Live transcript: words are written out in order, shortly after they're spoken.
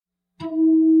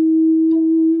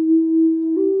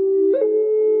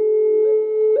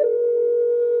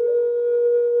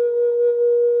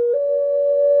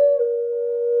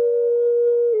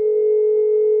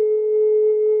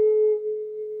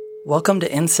Welcome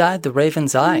to Inside the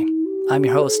Raven's Eye. I'm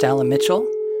your host, Alan Mitchell.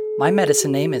 My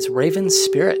medicine name is Raven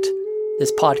Spirit.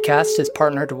 This podcast is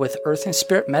partnered with Earth and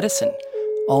Spirit Medicine,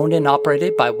 owned and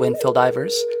operated by Winfield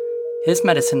Ivers. His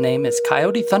medicine name is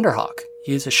Coyote Thunderhawk.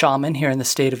 He's a shaman here in the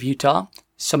state of Utah,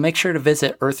 so make sure to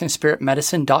visit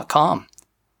earthandspiritmedicine.com.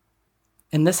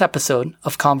 In this episode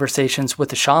of Conversations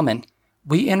with a Shaman,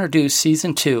 we introduce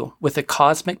Season 2 with a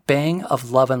cosmic bang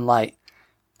of love and light.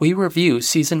 We review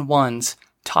Season 1's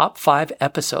top 5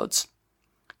 episodes.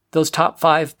 Those top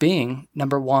 5 being,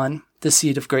 number 1, The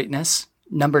Seed of Greatness,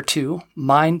 number 2,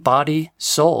 Mind, Body,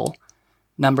 Soul,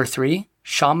 number 3,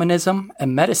 Shamanism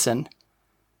and Medicine,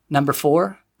 number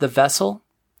 4, The Vessel,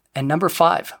 and number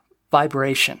 5,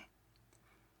 Vibration.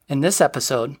 In this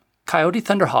episode, Coyote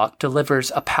Thunderhawk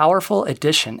delivers a powerful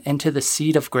addition into the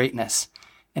Seed of Greatness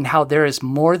and how there is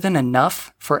more than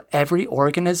enough for every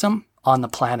organism on the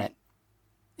planet.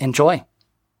 Enjoy.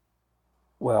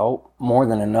 Well, more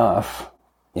than enough.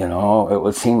 You know, it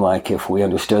would seem like if we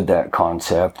understood that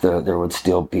concept, there would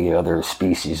still be other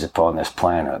species upon this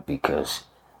planet, because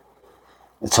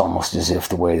it's almost as if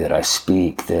the way that I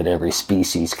speak, that every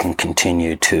species can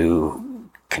continue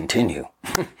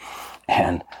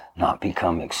and not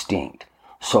become extinct.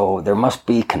 So there must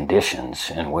be conditions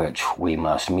in which we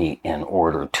must meet in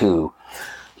order to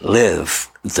live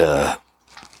the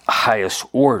highest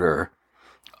order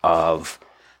of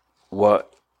what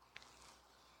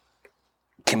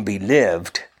can be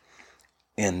lived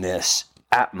in this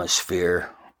atmosphere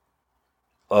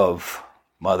of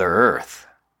Mother Earth.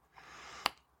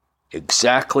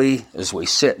 Exactly as we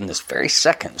sit in this very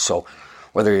second. So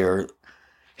whether you're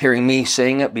hearing me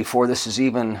saying it before this is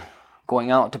even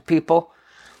going out to people,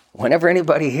 whenever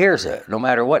anybody hears it, no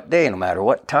matter what day, no matter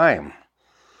what time,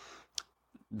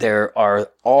 there are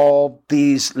all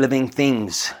these living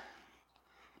things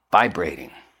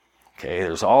vibrating. Okay,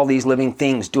 there's all these living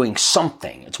things doing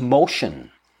something. It's motion.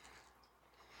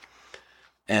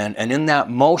 And in that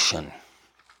motion,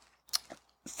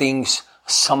 things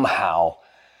somehow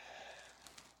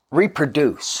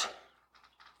reproduce.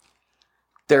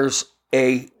 There's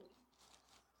a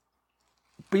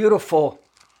beautiful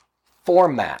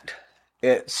format.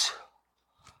 It's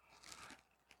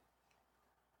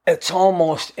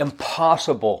almost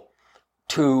impossible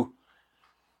to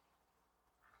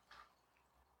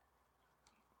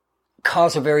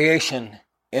cause a variation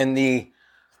in the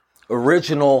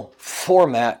original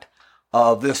format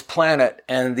of this planet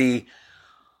and the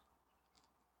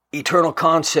eternal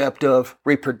concept of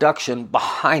reproduction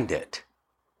behind it.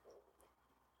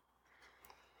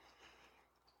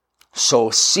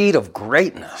 So, seed of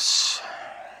greatness.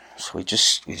 So we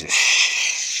just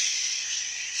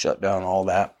shut down all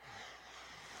that.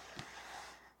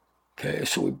 Okay,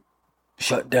 so we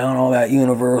shut down all that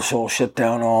universal, shut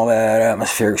down all that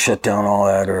atmospheric, shut down all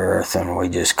that earth, and we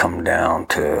just come down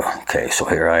to, okay, so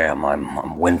here I am,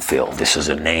 I'm Winfield. This is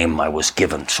a name I was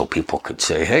given so people could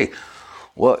say, hey,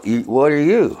 what are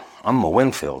you? I'm a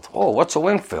Winfield. Oh, what's a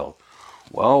Winfield?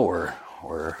 Well,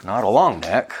 we're not a long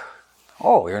neck.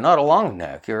 Oh, you're not a long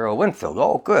neck, you're a Winfield.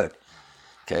 Oh, good.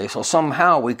 Okay, so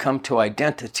somehow we come to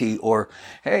identity, or,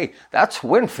 hey, that's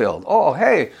Winfield. Oh,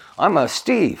 hey, I'm a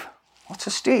Steve. What's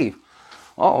a Steve?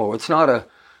 Oh, it's not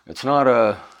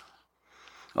a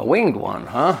winged one,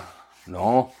 huh?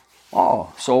 No.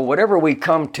 Oh, so whatever we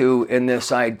come to in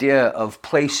this idea of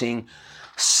placing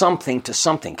something to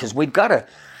something, because we've got to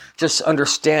just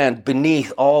understand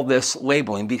beneath all this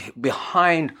labeling,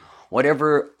 behind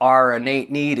whatever our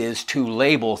innate need is to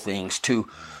label things, to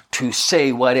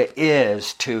say what it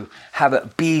is, to have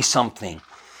it be something.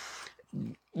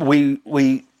 We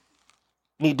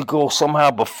need to go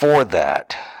somehow before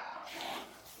that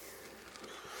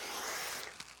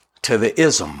to the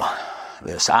ism,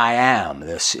 this I am,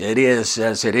 this it is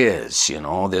as it is, you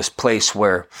know, this place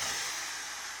where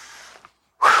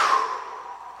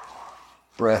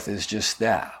breath is just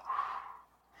that.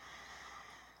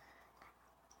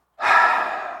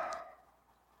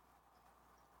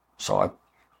 So I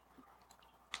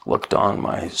looked on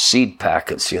my seed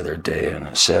packets the other day, and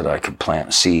it said I could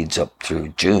plant seeds up through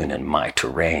June in my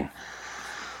terrain.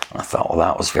 I thought, well,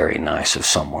 that was very nice of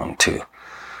someone to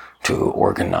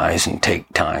organize and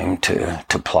take time to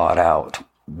plot out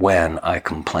when I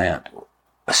can plant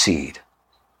a seed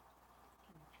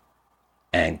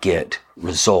and get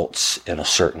results in a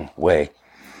certain way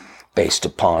based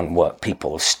upon what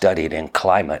people have studied in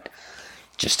climate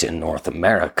just in North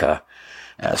America,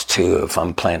 as to if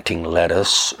I'm planting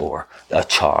lettuce or a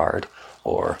chard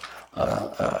or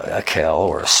a kale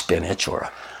or a spinach or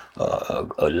a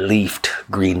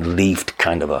green leafed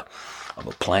kind of a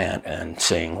plant, and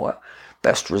saying, what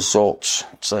best results.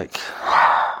 It's like,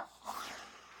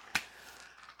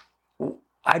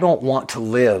 I don't want to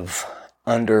live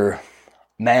under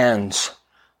man's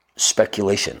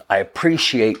speculation. I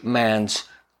appreciate man's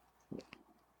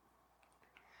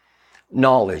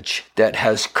knowledge that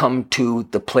has come to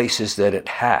the places that it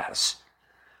has.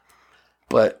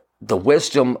 But the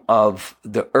wisdom of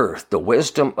the earth, the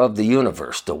wisdom of the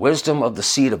universe, the wisdom of the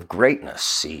seed of greatness,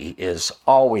 see, is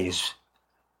always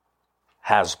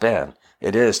has been.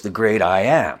 It is the great I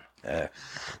am.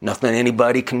 Nothing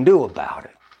anybody can do about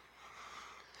it.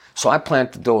 So I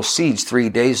planted those seeds 3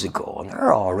 days ago, and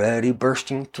they're already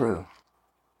bursting through.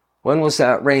 When was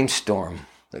that rainstorm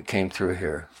that came through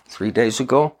here? 3 days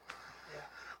ago? Yeah.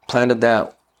 Planted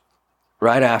that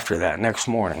right after that, next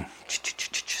morning.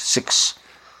 6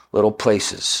 little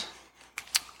places.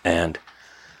 And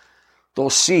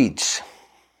those seeds,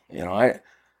 I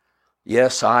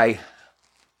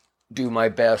do my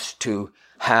best to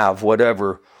have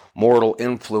whatever mortal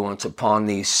influence upon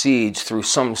these seeds through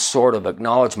some sort of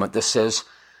acknowledgement that says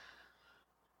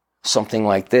something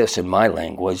like this in my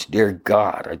language: dear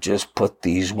God, I just put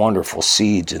these wonderful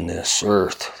seeds in this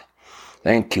earth.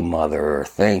 Thank you, Mother Earth.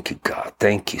 Thank you, God.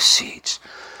 Thank you, seeds.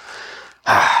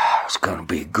 It's going to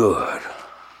be good.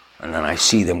 And then I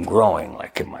see them growing,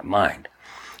 like in my mind.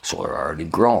 So they're already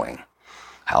growing.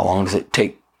 How long does it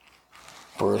take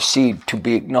for a seed to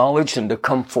be acknowledged and to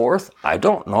come forth? I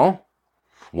don't know.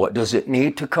 What does it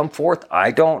need to come forth?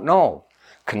 I don't know.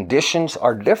 Conditions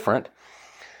are different.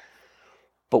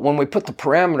 But when we put the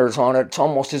parameters on it, it's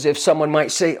almost as if someone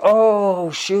might say, oh,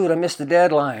 shoot, I missed the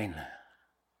deadline.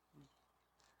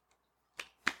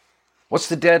 What's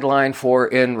the deadline for,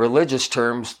 in religious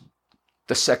terms,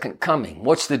 the second coming?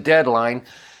 What's the deadline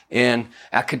in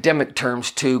academic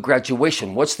terms to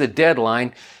graduation? What's the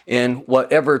deadline in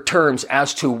whatever terms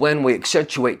as to when we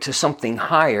accentuate to something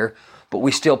higher, but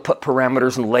we still put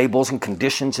parameters and labels and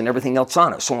conditions and everything else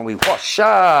on it? So when we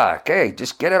okay,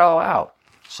 just get it all out.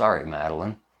 Sorry,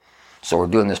 Madeline. So we're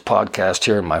doing this podcast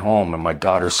here in my home, and my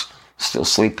daughter's still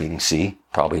sleeping, see?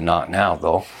 Probably not now,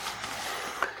 though.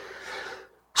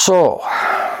 So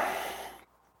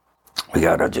we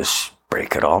got to just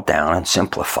break it all down and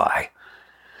simplify.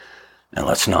 And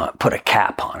let's not put a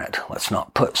cap on it. Let's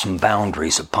not put some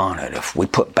boundaries upon it. If we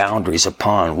put boundaries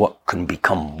upon what can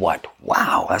become what,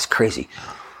 wow, that's crazy.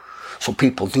 So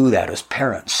people do that as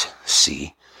parents,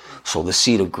 see? So the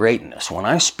seed of greatness. When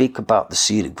I speak about the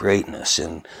seed of greatness,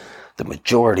 and the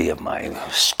majority of my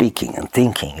speaking and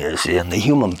thinking is in the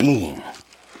human being.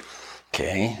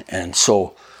 Okay? And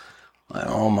so,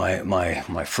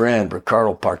 my friend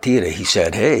Ricardo Partida, he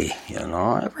said, hey,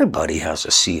 everybody has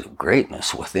a seed of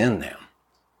greatness within them.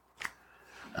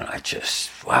 And I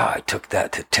took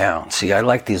that to town. See, I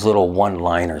like these little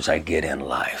one-liners I get in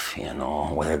life,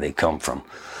 whether they come from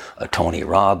a Tony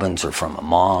Robbins or from a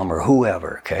mom or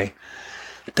whoever, okay?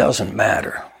 It doesn't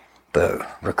matter.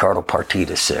 But Ricardo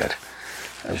Partida said,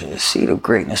 there's a seed of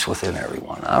greatness within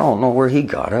everyone. I don't know where he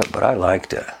got it, but I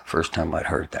liked it. First time I'd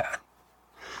heard that.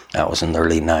 That was in the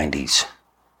early 90s.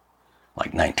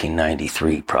 Like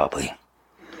 1993, probably.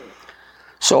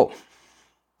 So,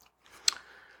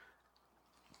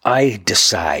 I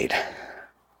decide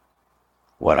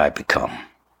what I become.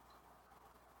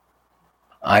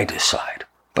 I decide.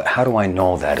 But how do I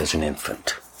know that as an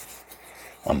infant?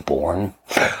 I'm born.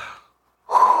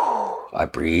 I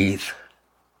breathe.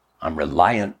 I'm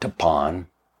reliant upon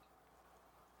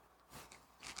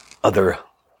other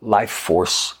life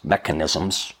force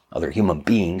mechanisms, other human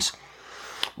beings,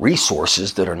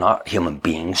 resources that are not human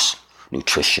beings,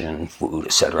 nutrition, food,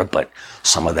 etc. But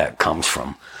some of that comes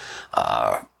from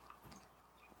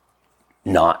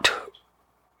not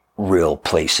real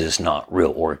places, not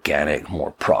real organic,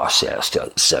 more processed,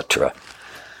 etc.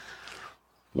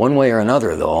 One way or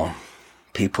another, though,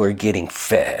 people are getting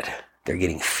fed. They're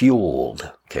getting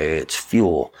fueled. Okay, it's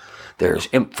fuel. There's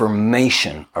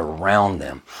information around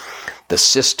them. The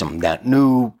system, that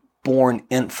newborn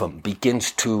infant,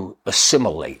 begins to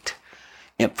assimilate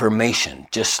information,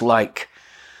 just like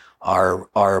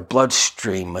our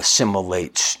bloodstream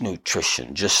assimilates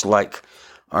nutrition, just like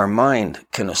our mind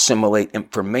can assimilate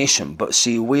information. But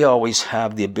see, we always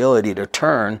have the ability to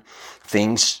turn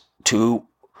things to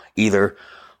either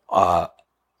a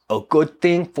good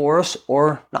thing for us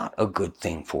or not a good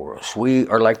thing for us. We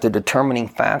are like the determining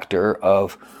factor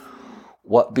of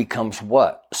what becomes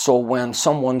what. So when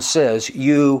someone says,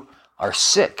 you are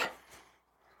sick,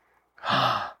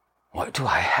 what do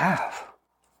I have?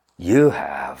 You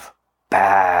have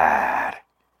bad.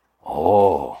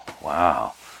 Oh,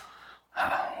 wow.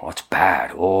 What's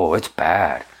bad? Oh, it's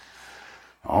bad.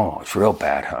 Oh, it's real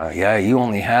bad, huh? Yeah, you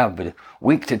only have a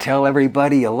week to tell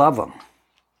everybody you love them.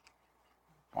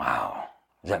 Wow.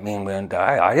 Does that mean we're going to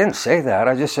die? I didn't say that.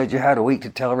 I just said you had a week to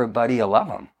tell everybody you love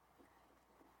them.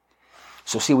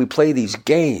 So see, we play these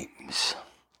games.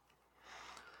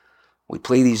 We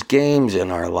play these games in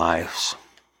our lives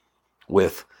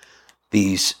with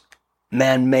these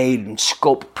man-made and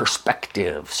scope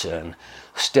perspectives, and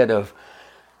instead of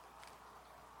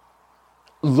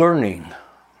learning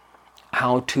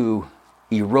how to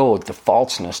erode the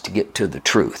falseness to get to the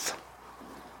truth.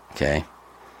 Okay?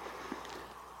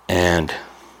 And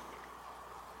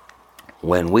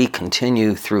when we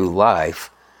continue through life,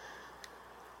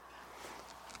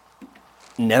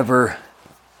 never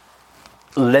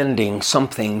lending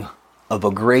something of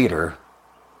a greater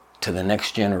to the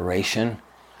next generation,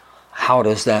 how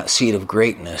does that seed of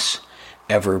greatness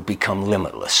ever become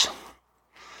limitless?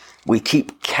 We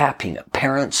keep capping it.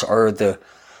 Parents are the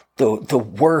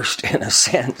worst, in a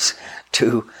sense,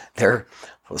 to their,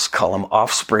 let's call them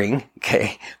offspring,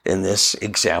 okay? In this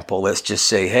example, let's just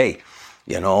say, hey,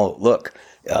 look,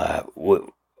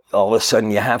 all of a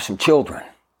sudden you have some children.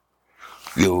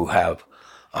 You have,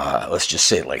 let's just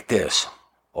say it like this.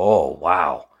 Oh,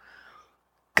 wow.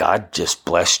 God just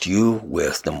blessed you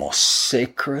with the most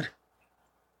sacred.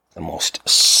 And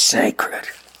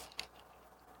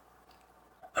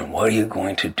what are you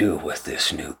going to do with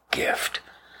this new gift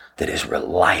that is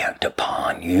reliant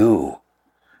upon you?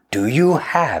 Do you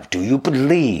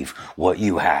believe what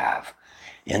you have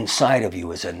inside of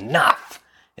you is enough?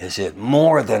 Is it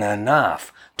more than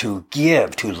enough to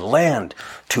give, to lend,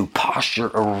 to posture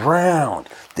around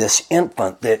this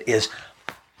infant that is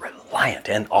reliant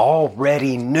and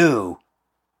already knew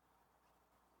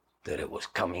that it was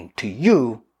coming to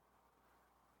you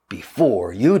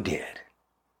before you did?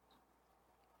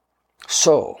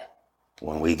 So,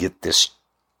 when we get this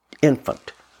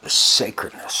infant, the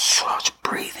sacredness, it's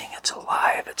breathing, it's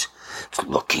alive, it's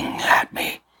looking at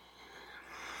me.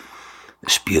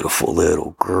 This beautiful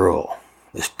little girl,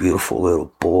 this beautiful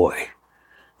little boy,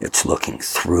 it's looking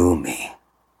through me.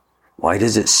 Why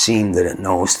does it seem that it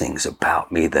knows things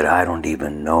about me that I don't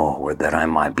even know, or that I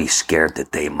might be scared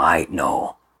that they might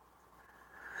know?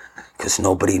 Because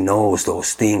nobody knows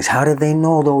those things. How do they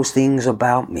know those things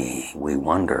about me? We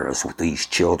wonder as these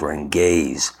children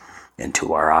gaze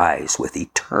into our eyes with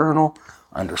eternal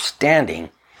understanding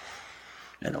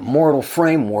and a mortal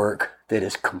framework that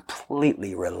is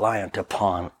completely reliant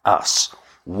upon us.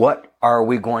 What are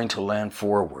we going to lend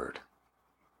forward?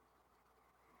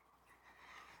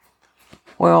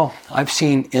 Well, I've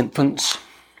seen infants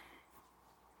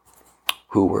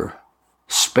who were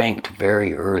spanked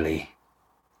very early.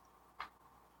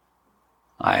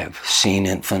 I have seen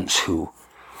infants who,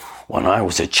 when I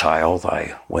was a child,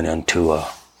 I went into a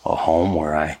home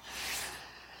where I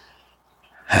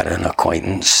had an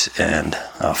acquaintance and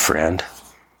a friend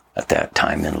at that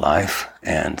time in life,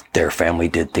 and their family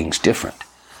did things different.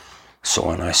 So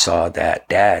when I saw that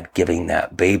dad giving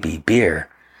that baby beer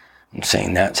and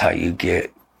saying that's how you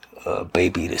get a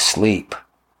baby to sleep,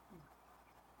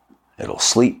 it'll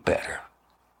sleep better,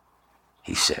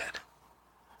 he said.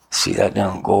 See, that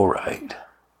don't go right.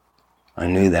 I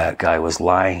knew that guy was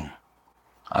lying.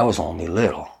 I was only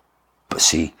little. But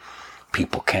see,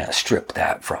 people can't strip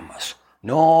that from us.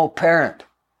 No parent,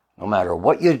 no matter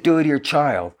what you do to your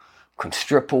child, can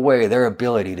strip away their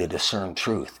ability to discern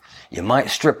truth. You might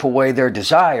strip away their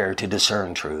desire to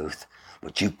discern truth,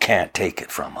 but you can't take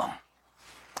it from them.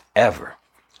 Ever.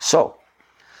 So,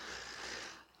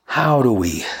 how do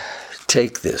we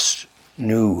take this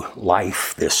new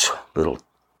life, this little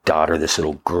daughter, this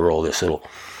little girl, this little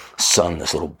son,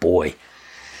 this little boy,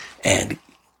 and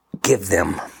give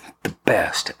them the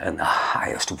best and the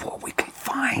highest of what we can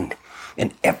find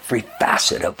in every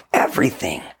facet of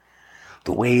everything?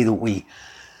 The way that we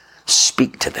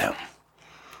speak to them,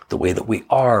 the way that we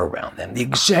are around them, the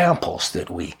examples that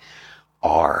we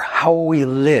are, how we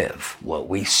live, what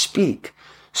we speak.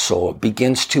 So it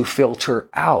begins to filter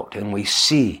out, and we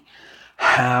see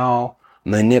how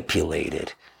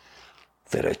manipulated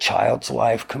that a child's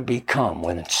life can become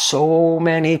when so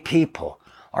many people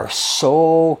are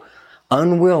so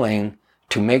unwilling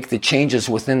to make the changes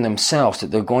within themselves that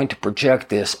they're going to project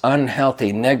this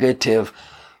unhealthy, negative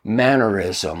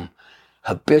mannerism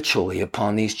habitually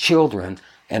upon these children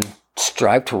and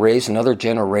strive to raise another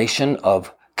generation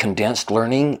of condensed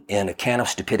learning in a can of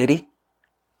stupidity?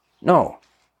 No.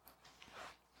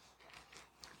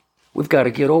 We've got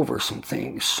to get over some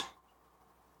things.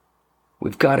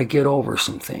 We've got to get over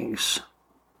some things.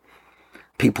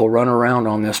 People run around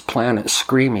on this planet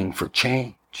screaming for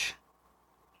change.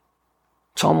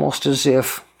 It's almost as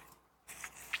if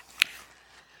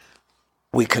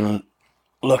we can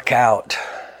look out,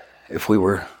 if we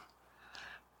were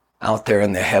out there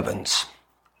in the heavens,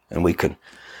 and we could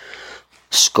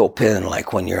scope in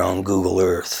like when you're on Google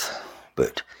Earth,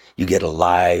 but you get a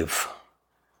live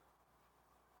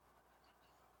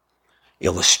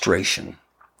illustration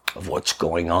of what's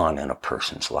going on in a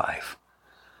person's life.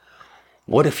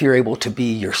 What if you're able to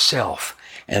be yourself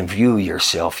and view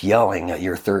yourself yelling at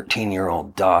your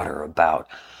 13-year-old daughter about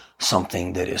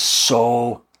something that is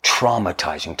so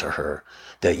traumatizing to her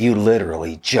that you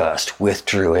literally just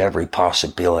withdrew every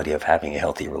possibility of having a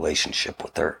healthy relationship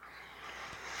with her?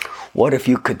 What if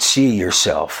you could see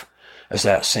yourself as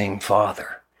that same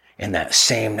father in that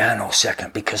same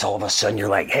nanosecond, because all of a sudden you're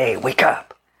like, hey, wake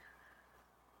up.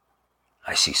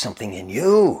 I see something in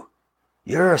you.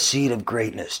 You're a seed of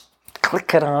greatness.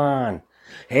 Click it on.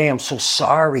 Hey, I'm so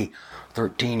sorry,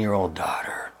 13-year-old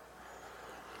daughter.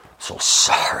 So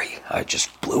sorry. I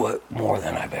just blew it more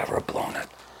than I've ever blown it.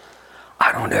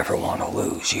 I don't ever want to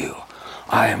lose you.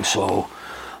 I am so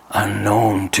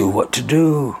unknown to what to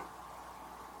do.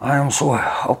 I am so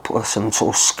helpless and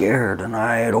so scared, and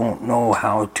I don't know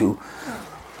how to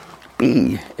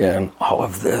be in all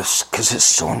of this because it's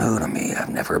so new to me. I've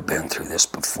never been through this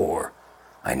before.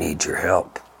 I need your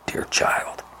help, dear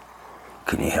child.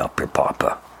 Can you help your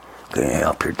papa? Can you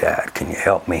help your dad? Can you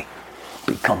help me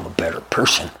become a better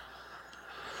person?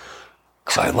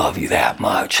 Because I love you that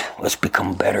much. Let's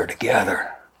become better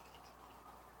together.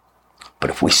 But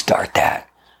if we start that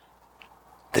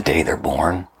the day they're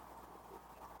born,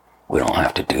 we don't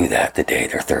have to do that the day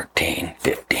they're 13,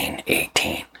 15,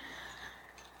 18.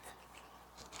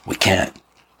 We can't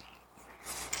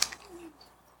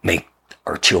make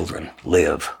our children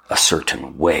live a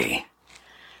certain way,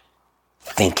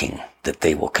 thinking that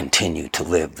they will continue to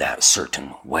live that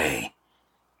certain way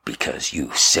because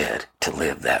you said to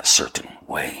live that certain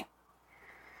way.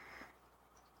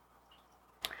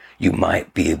 You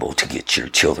might be able to get your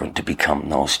children to become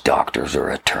those doctors or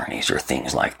attorneys or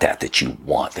things like that that you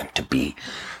want them to be,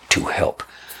 to help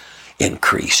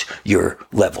increase your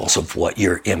levels of what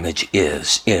your image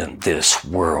is in this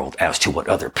world as to what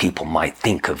other people might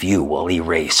think of you. Will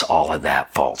erase all of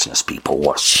that falseness, people.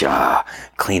 Washa,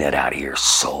 clean it out of your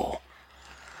soul.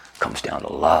 Comes down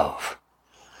to love.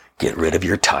 Get rid of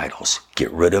your titles.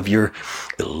 Get rid of your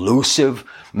elusive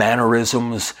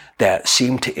mannerisms that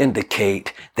seem to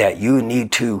indicate that you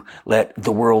need to let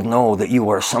the world know that you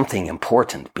are something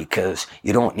important, because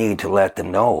you don't need to let them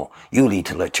know. You need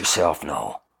to let yourself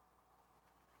know.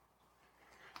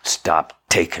 Stop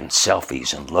taking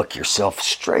selfies and look yourself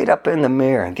straight up in the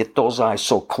mirror and get those eyes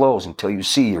so closed until you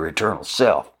see your eternal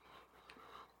self.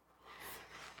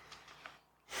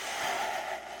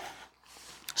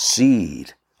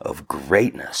 Seed of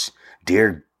greatness.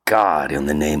 Dear God, in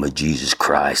the name of Jesus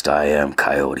Christ, I am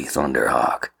Coyote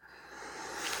Thunderhawk.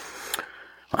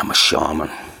 I'm a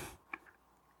shaman.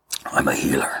 I'm a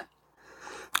healer.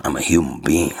 I'm a human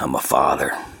being. I'm a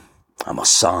father. I'm a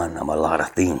son. I'm a lot of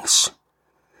things.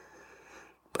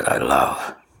 But I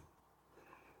love.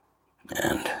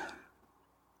 And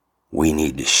we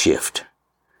need to shift.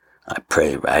 I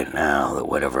pray right now that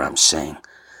whatever I'm saying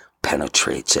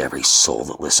penetrates every soul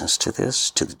that listens to this,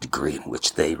 to the degree in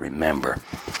which they remember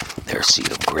their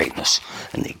seed of greatness,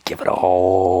 and they give it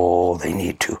all they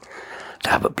need to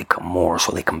have it become more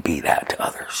so they can be that to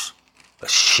others.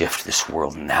 Let's shift this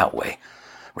world in that way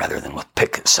rather than with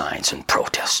picket signs and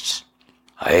protests.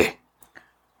 Aye.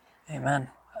 Amen.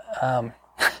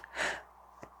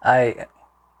 I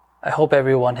hope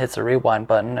everyone hits the rewind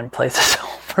button and plays this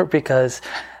over, because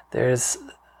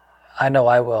I know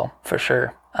I will, for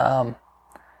sure.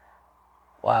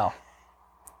 Wow.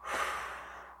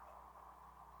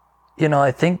 You know,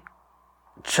 I think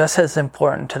just as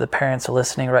important to the parents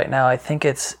listening right now, I think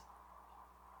it's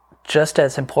just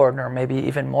as important, or maybe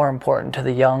even more important, to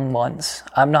the young ones.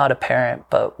 I'm not a parent,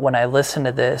 but when I listen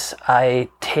to this, I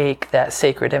take that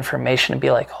sacred information and be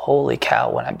like, holy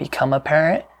cow, when I become a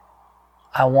parent,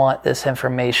 I want this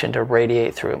information to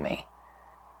radiate through me.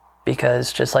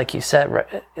 Because just like you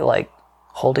said, like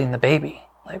holding the baby,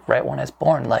 like right when it's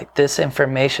born, like this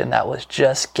information that was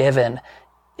just given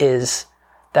this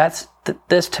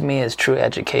to me is true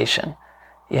education,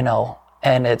 you know,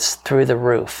 and it's through the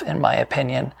roof, in my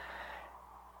opinion.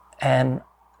 And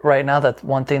right now, that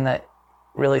one thing that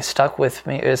really is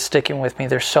sticking with me,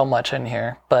 there's so much in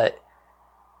here, but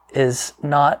is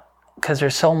not, because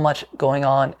there's so much going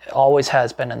on, always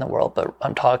has been in the world, but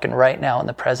I'm talking right now in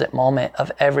the present moment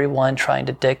of everyone trying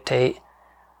to dictate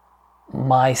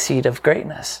my seed of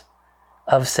greatness.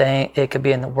 of saying it could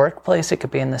be in the workplace, it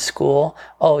could be in the school.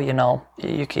 Oh,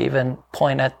 you could even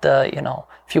point at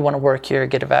if you want to work here,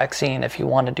 get a vaccine. If you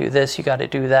want to do this, you got to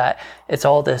do that. It's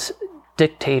all this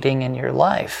dictating in your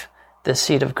life, the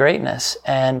seed of greatness.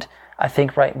 And I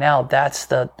think right now that's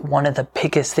one of the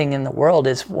biggest thing in the world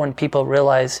is when people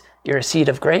realize you're a seed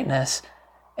of greatness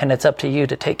and it's up to you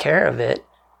to take care of it.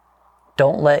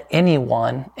 Don't let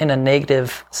anyone in a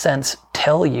negative sense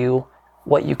tell you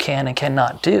what you can and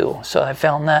cannot do. So I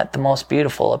found that the most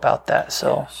beautiful about that.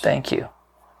 So Thank you.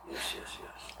 Yes.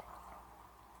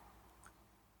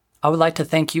 I would like to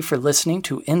thank you for listening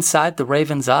to Inside the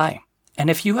Raven's Eye.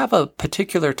 And if you have a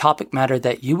particular topic matter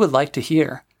that you would like to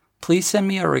hear, please send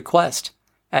me a request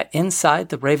at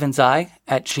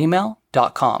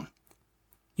insidetheravenseye@gmail.com.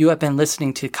 You have been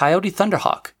listening to Coyote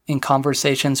Thunderhawk in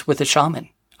Conversations with a Shaman.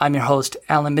 I'm your host,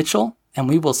 Alan Mitchell, and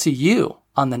we will see you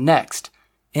on the next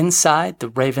Inside the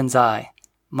Raven's Eye.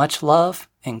 Much love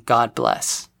and God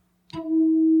bless.